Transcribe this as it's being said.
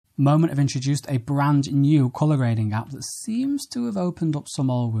Moment have introduced a brand new colour grading app that seems to have opened up some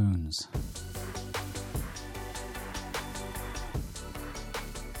old wounds.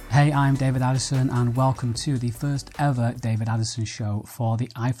 Hey, I'm David Addison and welcome to the first ever David Addison show for the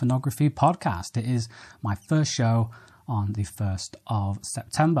iPhoneography podcast. It is my first show on the 1st of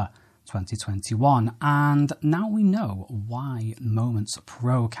September 2021, and now we know why Moment's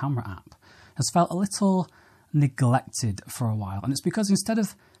Pro camera app has felt a little neglected for a while, and it's because instead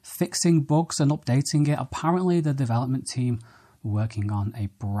of fixing bugs and updating it, apparently the development team were working on a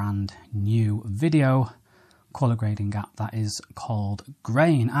brand new video colour grading app that is called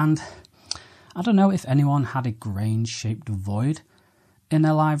Grain. And I don't know if anyone had a grain-shaped void in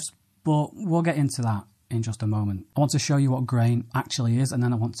their lives, but we'll get into that in just a moment. I want to show you what Grain actually is, and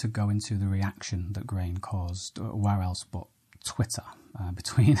then I want to go into the reaction that Grain caused, where else but Twitter,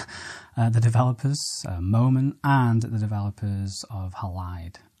 between the developers, Moment, and the developers of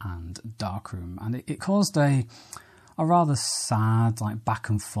Halide and Darkroom. And it caused a rather sad, like, back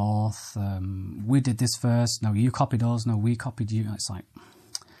and forth. We did this first. No, you copied us. No, we copied you. It's like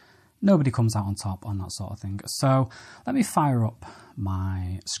nobody comes out on top on that sort of thing. So let me fire up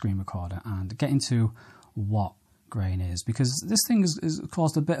my screen recorder and get into what Grain is, because this thing has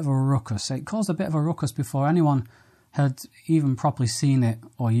caused a bit of a ruckus. It caused a bit of a ruckus before anyone had even properly seen it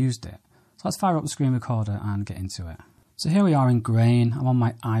or used it. So let's fire up the screen recorder and get into it. So here we are in Grain. I'm on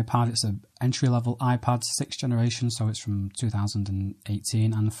my iPad. It's an entry-level iPad, 6th generation, so it's from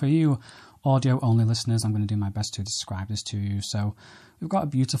 2018. And for you audio-only listeners, I'm going to do my best to describe this to you. So we've got a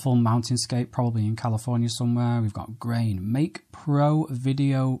beautiful mountainscape, probably in California somewhere. We've got Grain. Make pro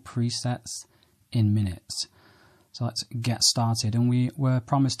video presets in minutes. So let's get started. And we were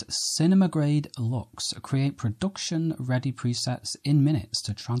promised cinema-grade looks. Create production-ready presets in minutes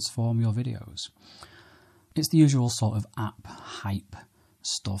to transform your videos. It's the usual sort of app hype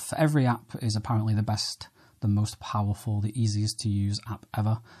stuff. Every app is apparently the best, the most powerful, the easiest to use app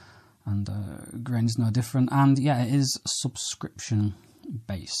ever. And Grain is no different. And yeah, it is subscription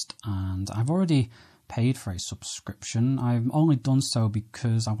based. And I've already paid for a subscription. I've only done so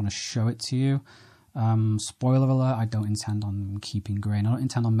because I want to show it to you. Spoiler alert, I don't intend on keeping Grain. I don't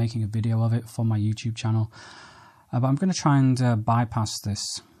intend on making a video of it for my YouTube channel. But I'm going to try and bypass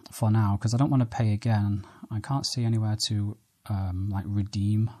this for now because I don't want to pay again. I can't see anywhere to like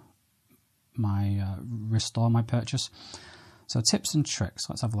redeem my restore my purchase. So tips and tricks.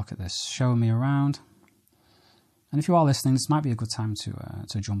 Let's have a look at this. Show me around. And if you are listening, this might be a good time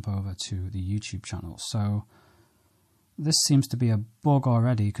to jump over to the YouTube channel. So this seems to be a bug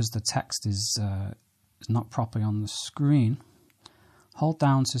already because the text is not properly on the screen. Hold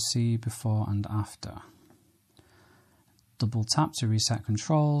down to see before and after. Double tap to reset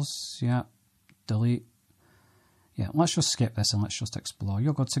controls. Yeah. Delete. Yeah, let's just skip this and let's just explore.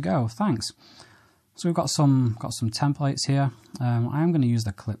 You're good to go. Thanks. So we've got some templates here. I am going to use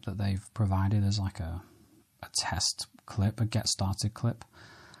the clip that they've provided as like a test clip, a get started clip.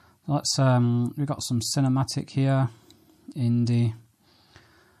 Let's we've got some cinematic here, indie,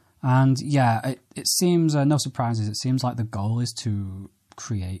 and yeah, it seems no surprises. It seems like the goal is to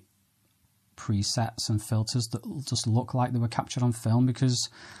create presets and filters that just look like they were captured on film, because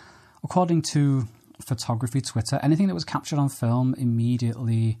according to photography Twitter, anything that was captured on film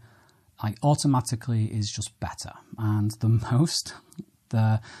immediately, like, automatically is just better. And the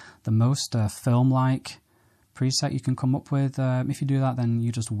most film-like preset you can come up with, if you do that, then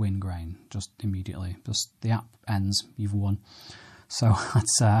you just win Grain just immediately. Just the app ends, you've won. So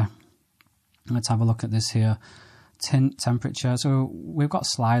let's have a look at this here. Tint, temperature. So we've got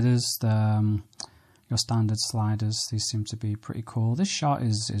sliders, your standard sliders. These seem to be pretty cool. This shot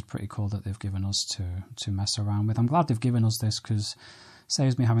is pretty cool that they've given us to mess around with. I'm glad they've given us this because it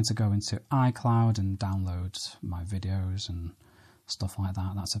saves me having to go into iCloud and download my videos and stuff like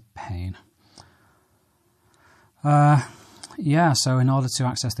that. That's a pain. Yeah, so in order to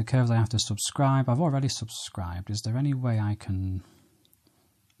access the curves, I have to subscribe. I've already subscribed. Is there any way I can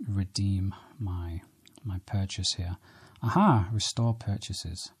redeem my purchase here? Aha, restore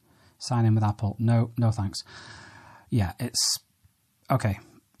purchases. Sign in with Apple. No thanks. Yeah, it's okay,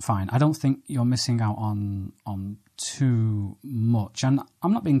 fine. I don't think you're missing out on too much, and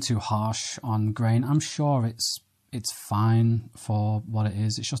I'm not being too harsh on Grain. I'm sure it's fine for what it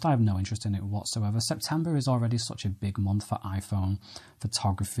is. It's just I have no interest in it whatsoever. September is already such a big month for iPhone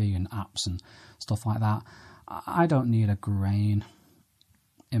photography and apps and stuff like that. I don't need a Grain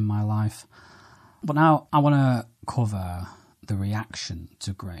in my life. But now I want to cover the reaction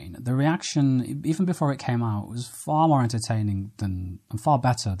to Grain. The reaction, even before it came out, was far more entertaining and far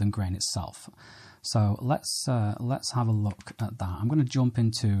better than Grain itself. So let's have a look at that. I'm going to jump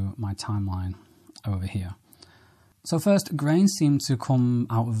into my timeline over here. So first, grain seemed to come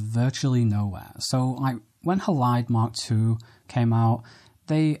out of virtually nowhere. So like when Halide Mark II came out,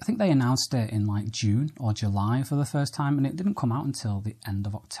 I think they announced it in like June or July for the first time, and it didn't come out until the end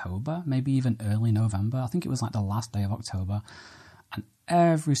of October, maybe even early November. I think it was like the last day of October. And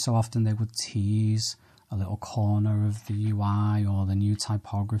every so often they would tease a little corner of the UI or the new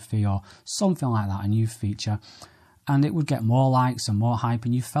typography or something like that, a new feature. And it would get more likes and more hype,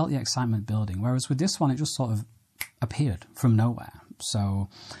 and you felt the excitement building. Whereas with this one, it just sort of appeared from nowhere. So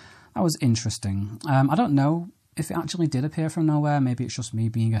that was interesting. I don't know if it actually did appear from nowhere. Maybe it's just me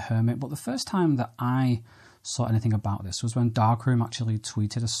being a hermit. But the first time that I saw anything about this was when Darkroom actually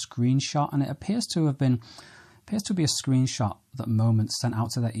tweeted a screenshot, and it appears to be a screenshot that Moment sent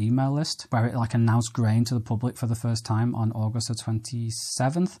out to their email list, where it like announced grain to the public for the first time on August the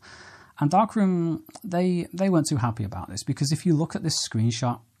 27th. And Darkroom, they weren't too happy about this, because if you look at this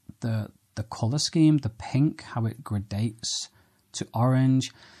screenshot, the color scheme, the pink, how it gradates to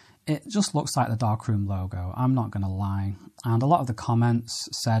orange, it just looks like the Darkroom logo. I'm not going to lie. And a lot of the comments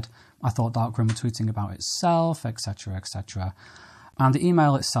said, I thought Darkroom were tweeting about itself, etc., etc. And the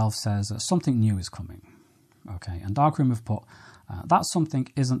email itself says that something new is coming. Okay, and Darkroom have put, that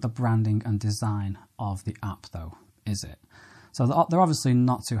something isn't the branding and design of the app though, is it? So they're obviously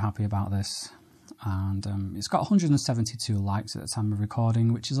not too happy about this. And it's got 172 likes at the time of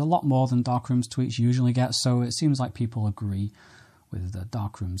recording, which is a lot more than Darkroom's tweets usually get. So it seems like people agree with the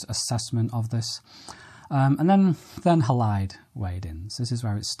Darkroom's assessment of this. And then Halide weighed in. So this is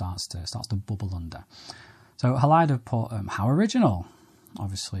where it starts to bubble under. So Halide have put, how original,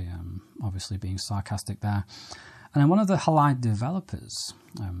 obviously being sarcastic there. And then one of the Halide developers,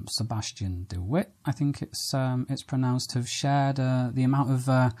 Sebastian DeWitt, I think it's pronounced, have shared the amount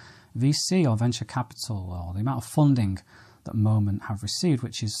of VC or venture capital, or the amount of funding that Moment have received,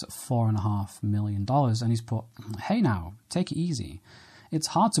 which is $4.5 million. And he's put, hey now, take it easy. It's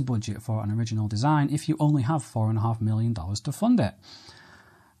hard to budget for an original design if you only have $4.5 million to fund it.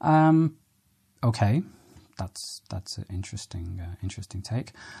 Okay, that's an interesting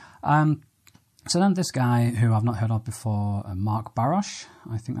take. So then this guy, who I've not heard of before, Mark Barosh,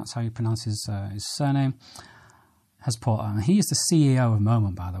 I think that's how you pronounce his surname, has put, he is the CEO of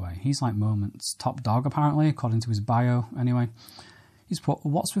Moment, by the way. He's like Moment's top dog, apparently, according to his bio, anyway. He's put,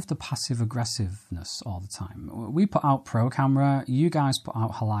 what's with the passive aggressiveness all the time? We put out Pro Camera, you guys put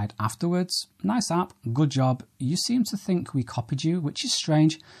out Halide afterwards. Nice app, good job. You seem to think we copied you, which is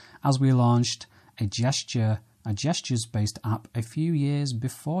strange, as we launched a gestures-based app a few years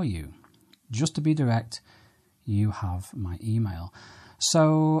before you. Just to be direct, you have my email.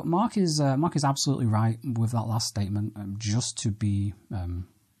 So Mark is absolutely right with that last statement. Just be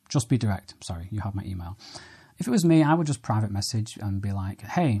direct. Sorry, you have my email. If it was me, I would just private message and be like,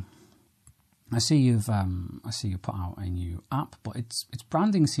 hey, I see you put out a new app, but its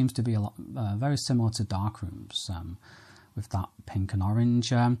branding seems to be a lot very similar to Darkroom's with that pink and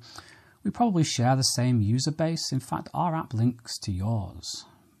orange. We probably share the same user base. In fact, our app links to yours.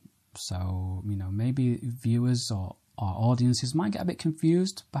 So, maybe viewers or audiences might get a bit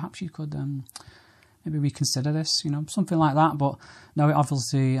confused. Perhaps you could maybe reconsider this, something like that. But no, it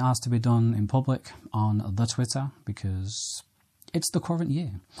obviously has to be done in public on the Twitter, because it's the current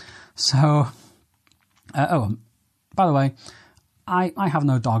year. So, by the way, I have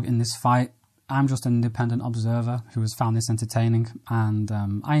no dog in this fight. I'm just an independent observer who has found this entertaining, and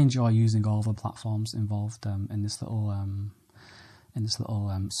I enjoy using all the platforms involved in this little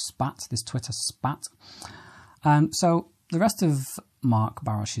spat, this Twitter spat. So the rest of Mark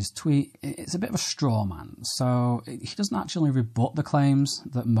Barosh's tweet, it's a bit of a straw man. So he doesn't actually rebut the claims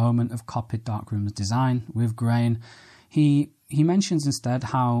that Moment have copied Darkroom's design with grain. He mentions instead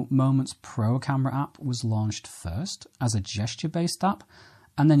how Moment's Pro Camera app was launched first as a gesture-based app,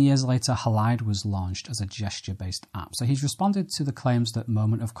 and then years later Halide was launched as a gesture-based app. So he's responded to the claims that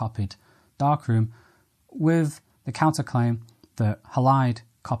Moment have copied Darkroom with the counterclaim that Halide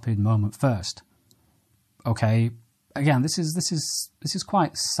copied Moment first. Okay, again, this is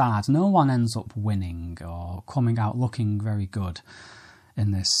quite sad. No one ends up winning or coming out looking very good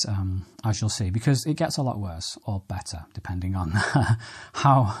in this, as you'll see, because it gets a lot worse or better depending on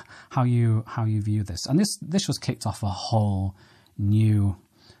how you view this. And this was kicked off a whole new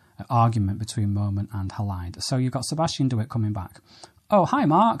argument between Moment and Halide. So you've got Sebastian DeWitt coming back. Oh, hi,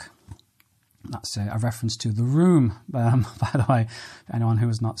 Mark. That's a reference to The Room, by the way, for anyone who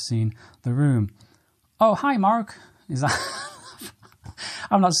has not seen The Room. Oh, hi, Mark. Is that...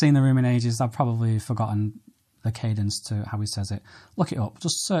 I've not seen The Room in ages. I've probably forgotten the cadence to how he says it. Look it up.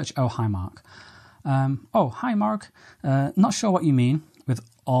 Just search, oh, hi, Mark. Oh, hi Mark. Not sure what you mean with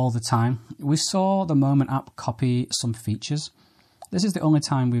all the time. We saw the Moment app copy some features. This is the only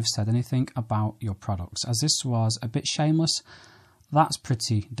time we've said anything about your products, as this was a bit shameless. That's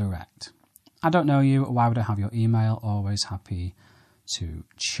pretty direct. I don't know you. Why would I have your email? Always happy to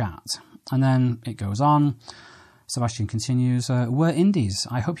chat. And then it goes on. Sebastian continues, we're indies.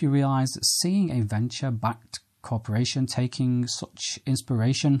 I hope you realise that seeing a venture-backed corporation taking such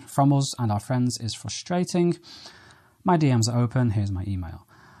inspiration from us and our friends is frustrating. My DMs are open. Here's my email.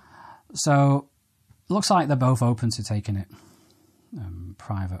 So, looks like they're both open to taking it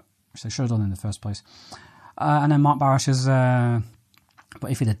private, which they should have done in the first place. And then Mark Barash is,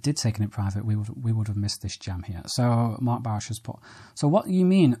 but if he did taken it private, we would have missed this jam here. So Mark Barash has put, so what do you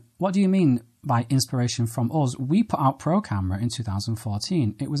mean by inspiration from us? We put out Pro Camera in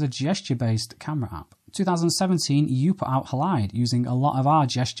 2014. It was a gesture-based camera app. 2017, you put out Halide using a lot of our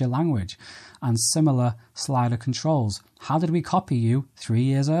gesture language and similar slider controls. How did we copy you 3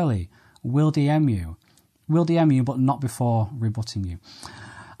 years early? We'll DM you. We'll DM you, but not before rebutting you.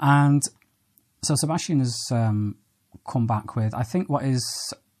 And so Sebastian has come back with, I think, what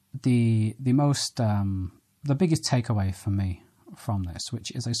is the most the biggest takeaway for me from this,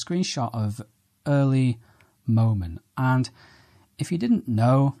 which is a screenshot of early Moment. And if you didn't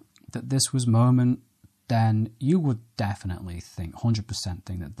know that this was Moment, then you would definitely think, 100%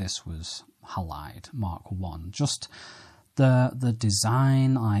 think that this was Halide Mark 1. Just the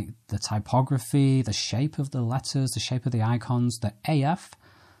design, like the typography, the shape of the letters, the shape of the icons, the AF,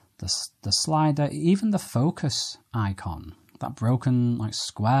 the slider, even the focus icon, that broken like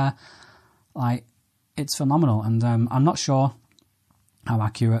square, like it's phenomenal. And I'm not sure how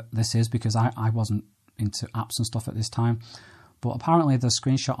accurate this is because I wasn't into apps and stuff at this time. But apparently the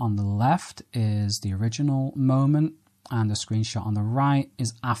screenshot on the left is the original Moment and the screenshot on the right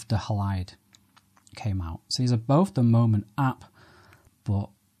is after Halide came out. So these are both the Moment app, but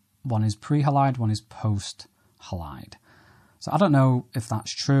one is pre-Halide, one is post-Halide. So I don't know if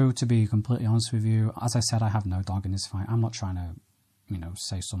that's true, to be completely honest with you. As I said, I have no dog in this fight. I'm not trying to,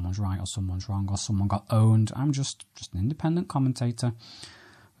 say someone's right or someone's wrong or someone got owned. I'm just an independent commentator.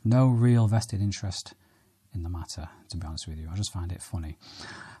 No real vested interest in the matter, to be honest with you. I just find it funny.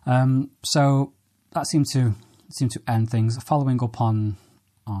 So that seemed to end things. Following up on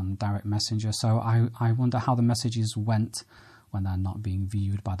direct messenger. So I wonder how the messages went when they're not being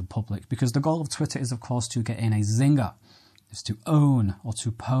viewed by the public, because the goal of Twitter is, of course, to get in a zinger. It's to own or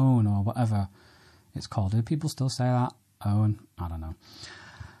to pwn or whatever it's called. Do people still say that? Own? I don't know.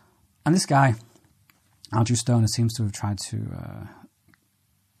 And this guy, Andrew Stoner, seems to have tried to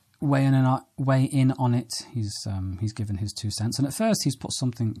weigh in on it. He's given his 2 cents, and at first he's put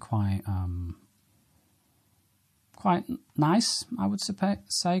something quite nice, I would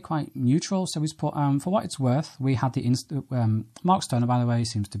say, quite neutral. So he's put, for what it's worth, we had the Mark Stoner, by the way,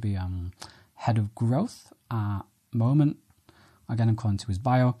 seems to be head of growth at Moment. Again, according to his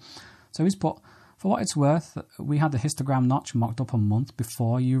bio. So he's put, for what it's worth, we had the histogram notch mocked up a month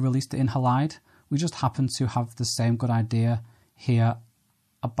before you released it in Halide. We just happened to have the same good idea here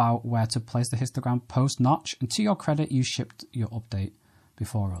about where to place the histogram post notch. And to your credit, you shipped your update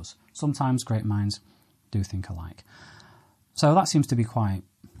before us. Sometimes great minds do think alike. So that seems to be quite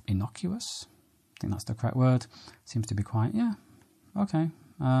innocuous. I think that's the correct word. Seems to be quite, yeah, okay.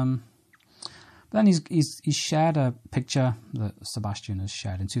 But then he's shared a picture that Sebastian has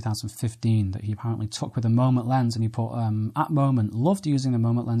shared in 2015 that he apparently took with a Moment lens, and he put, at Moment, loved using the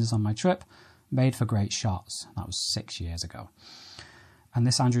Moment lenses on my trip, made for great shots. That was 6 years ago. And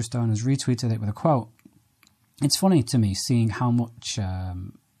this Andrew Stone has retweeted it with a quote. It's funny to me seeing how much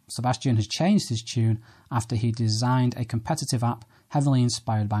Sebastian has changed his tune after he designed a competitive app heavily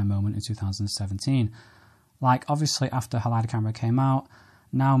inspired by Moment in 2017. Like, obviously, after Halide camera came out,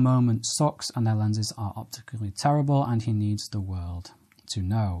 now Moment sucks and their lenses are optically terrible and he needs the world to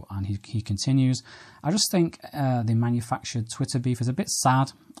know. And he continues, I just think the manufactured Twitter beef is a bit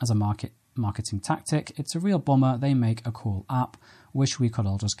sad as a marketing tactic. It's a real bummer. They make a cool app. Wish we could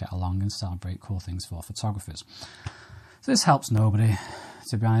all just get along and celebrate cool things for photographers. So this helps nobody,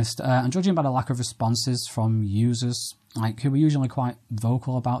 to be honest. And judging by the lack of responses from users, like who were usually quite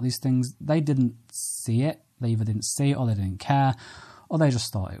vocal about these things, they didn't see it. They either didn't see it or they didn't care, or they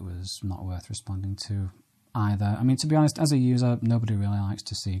just thought it was not worth responding to either. I mean, to be honest, as a user, nobody really likes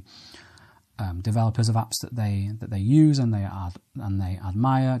to see developers of apps that they use and they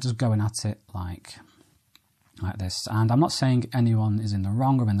admire just going at it like this. And I'm not saying anyone is in the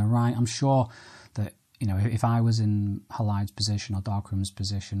wrong or in the right. I'm sure that, if I was in Halide's position or Darkroom's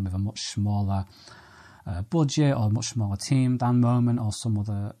position with a much smaller budget or a much smaller team than Moment or some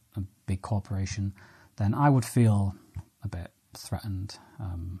other big corporation, then I would feel a bit threatened,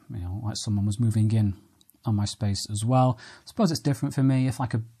 like someone was moving in on my space as well. I suppose it's different for me if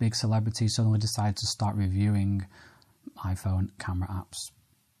like a big celebrity suddenly decided to start reviewing iPhone camera apps.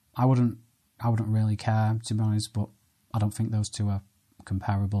 I wouldn't really care, to be honest, but I don't think those two are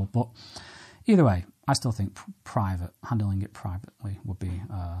comparable. But either way, I still think handling it privately would be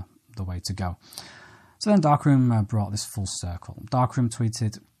the way to go. So then Darkroom brought this full circle. Darkroom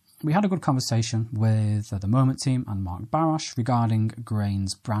tweeted, "We had a good conversation with the Moment team and Mark Barash regarding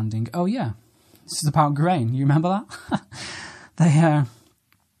Grain's branding." Oh yeah, this is about Grain. You remember that?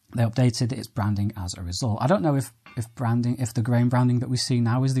 They updated its branding as a result. I don't know if the Grain branding that we see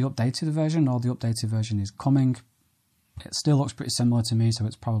now is the updated version, or the updated version is coming. It still looks pretty similar to me, so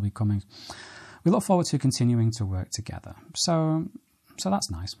it's probably coming. We look forward to continuing to work together. So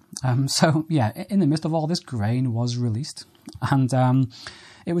that's nice. So yeah, in the midst of all this, Grain was released, and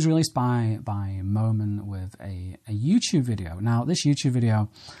it was released by Moment with a YouTube video. Now this YouTube video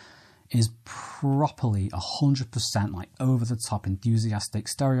is properly 100% like over the top, enthusiastic,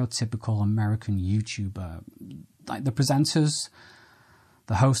 stereotypical American YouTuber. Like the presenters,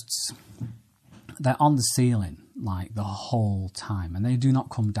 the hosts, they're on the ceiling like the whole time, and they do not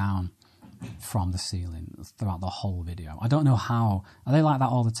come down from the ceiling throughout the whole video. I don't know how. Are they like that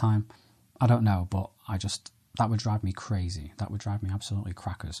all the time? I don't know, but that would drive me crazy. That would drive me absolutely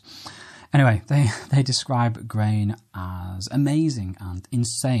crackers. Anyway, they describe Grain as amazing and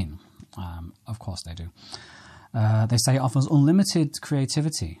insane. Of course they do. They say it offers unlimited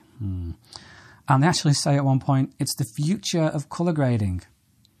creativity. And they actually say at one point, it's the future of color grading,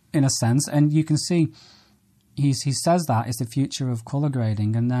 in a sense. And you can see he says that it's the future of color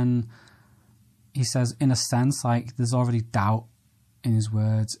grading, and then he says, in a sense, like there's already doubt in his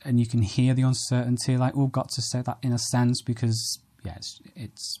words, and you can hear the uncertainty. Like, we've got to say that in a sense because, yeah,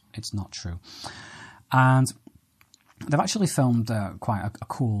 it's not true. And they've actually filmed quite a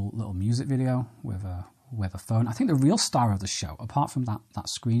cool little music video with a phone. I think the real star of the show, apart from that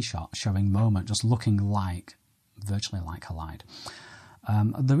screenshot showing Moment just looking virtually like Halide,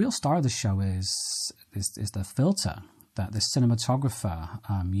 the real star of the show is the filter that the cinematographer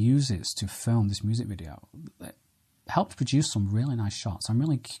uses to film this music video. It helped produce some really nice shots. I'm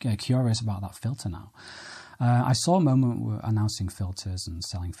really curious about that filter now. I saw Moment were announcing filters and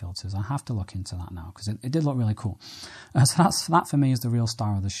selling filters. I have to look into that now because it did look really cool. So that for me is the real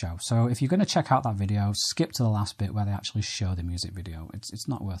star of the show. So if you're going to check out that video, skip to the last bit where they actually show the music video. It's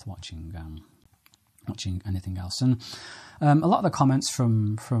not worth watching anything else. And a lot of the comments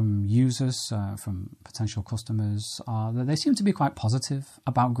from users, from potential customers, are that they seem to be quite positive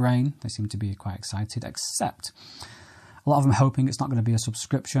about Grain. They seem to be quite excited, except a lot of them hoping it's not going to be a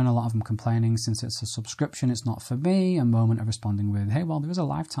subscription. A lot of them complaining, since it's a subscription, it's not for me. A Moment are responding with, hey, well, there is a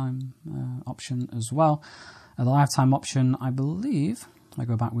lifetime option as well. The lifetime option, I believe, I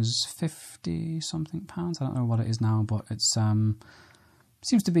go back, was £50-something. I don't know what it is now, but it's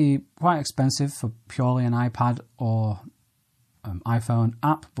seems to be quite expensive for purely an iPad or iPhone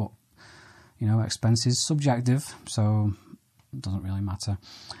app, but expense is subjective, so it doesn't really matter.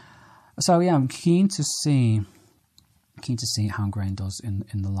 So yeah, I'm keen to see how Grain does in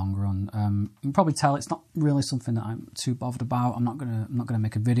the long run. You can probably tell it's not really something that I'm too bothered about. I'm not gonna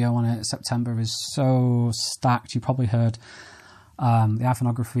make a video on it. September is so stacked. You probably heard the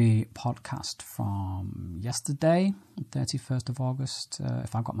iPhoneography podcast from yesterday, 31st of August,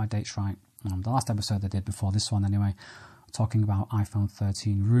 if I've got my dates right. The last episode I did before this one anyway, talking about iPhone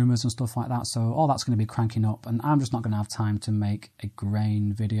 13 rumours and stuff like that. So all that's going to be cranking up, and I'm just not going to have time to make a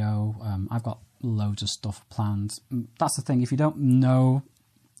Grain video. I've got loads of stuff planned. That's the thing. If you don't know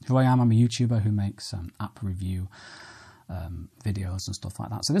who I am, I'm a YouTuber who makes app review videos and stuff like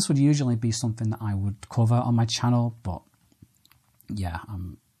that. So this would usually be something that I would cover on my channel, but yeah,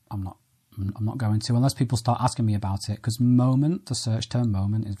 I'm not going to, unless people start asking me about it, because Moment, the search term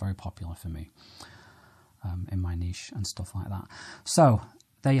Moment, is very popular for me in my niche and stuff like that. So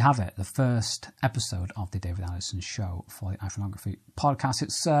there you have it, the first episode of the David Addison Show for the iPhoneography podcast.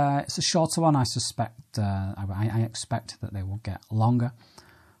 It's a shorter one. I suspect I expect that they will get longer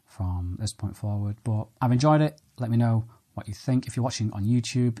from this point forward, but I've enjoyed it. Let me know what you think. If you're watching on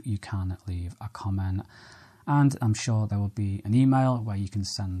YouTube, you can leave a comment, and I'm sure there will be an email where you can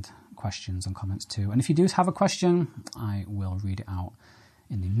send questions and comments to. And if you do have a question, I will read it out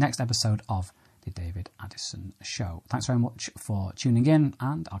in the next episode of the David Addison Show. Thanks very much for tuning in,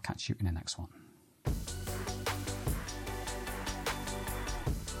 and I'll catch you in the next one.